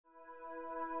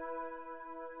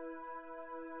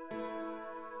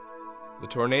The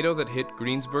tornado that hit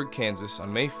Greensburg, Kansas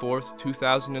on May 4th,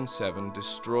 2007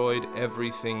 destroyed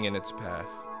everything in its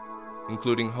path,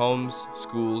 including homes,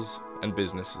 schools, and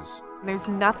businesses. There's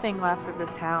nothing left of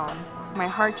this town. My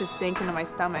heart just sank into my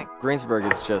stomach.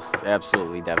 Greensburg is just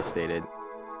absolutely devastated.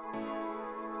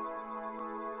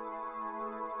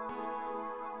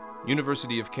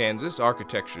 University of Kansas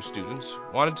architecture students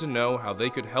wanted to know how they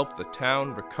could help the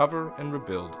town recover and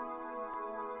rebuild.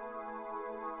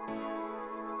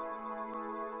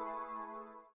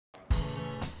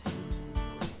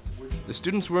 The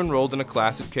students were enrolled in a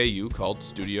class at KU called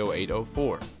Studio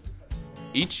 804.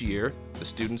 Each year, the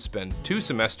students spend 2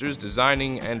 semesters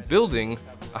designing and building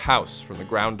a house from the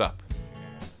ground up.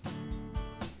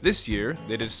 This year,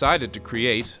 they decided to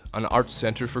create an arts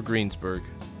center for Greensburg,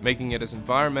 making it as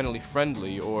environmentally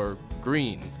friendly or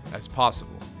green as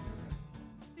possible.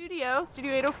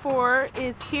 Studio 804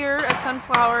 is here at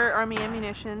Sunflower Army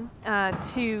Ammunition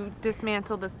to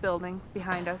dismantle this building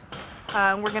behind us.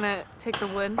 We're going to take the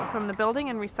wood from the building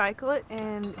and recycle it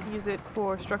and use it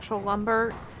for structural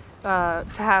lumber to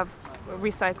have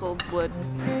recycled wood.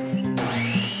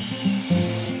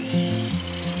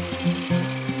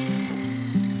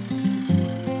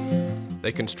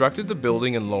 They constructed the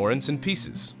building in Lawrence in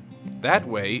pieces. That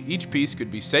way, each piece could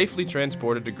be safely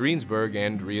transported to Greensburg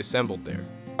and reassembled there.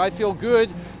 I feel good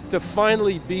to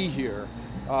finally be here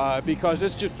because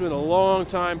it's just been a long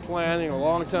time planning, a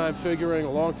long time figuring,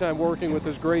 a long time working with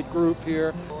this great group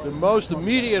here. The most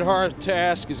immediate hard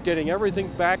task is getting everything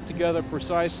back together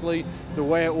precisely the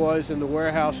way it was in the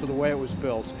warehouse or the way it was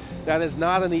built. That is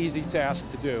not an easy task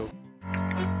to do.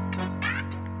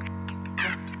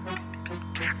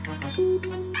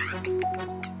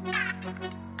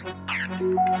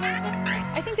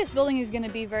 I think this building is going to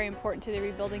be very important to the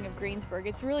rebuilding of Greensburg.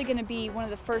 It's really going to be one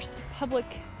of the first public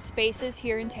spaces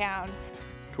here in town.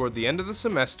 Toward the end of the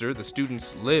semester, the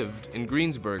students lived in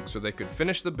Greensburg so they could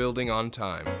finish the building on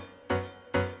time.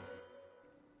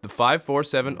 The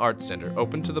 547 Art Center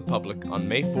opened to the public on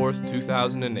May 4th,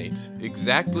 2008,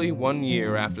 exactly 1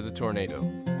 year after the tornado.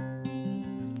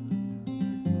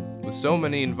 With so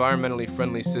many environmentally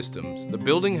friendly systems, the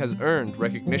building has earned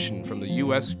recognition from the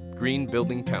U.S. Green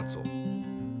Building Council.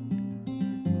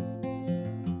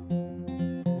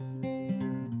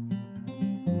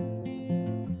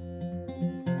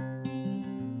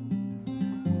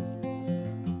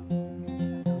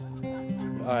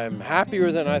 I'm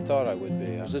happier than I thought I would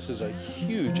be. This is a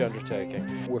huge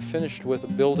undertaking. We're finished with a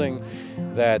building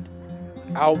that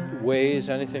outweighs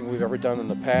anything we've ever done in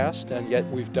the past, and yet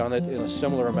we've done it in a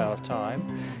similar amount of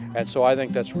time. And so I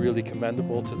think that's really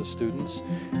commendable to the students.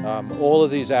 All of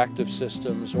these active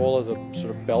systems, all of the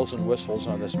sort of bells and whistles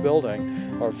on this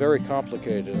building are very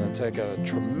complicated and take a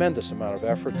tremendous amount of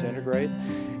effort to integrate.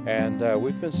 And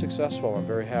we've been successful. I'm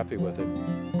very happy with it.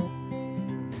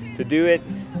 To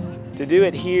do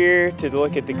it here, to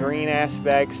look at the green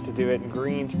aspects, to do it in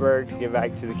Greensburg, to give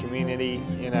back to the community,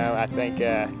 I think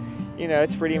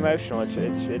it's pretty emotional.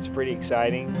 It's pretty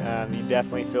exciting. You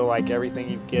definitely feel like everything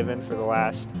you've given for the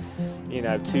last,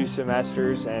 2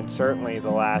 semesters and certainly the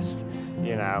last,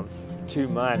 2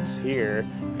 months here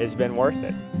has been worth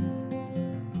it.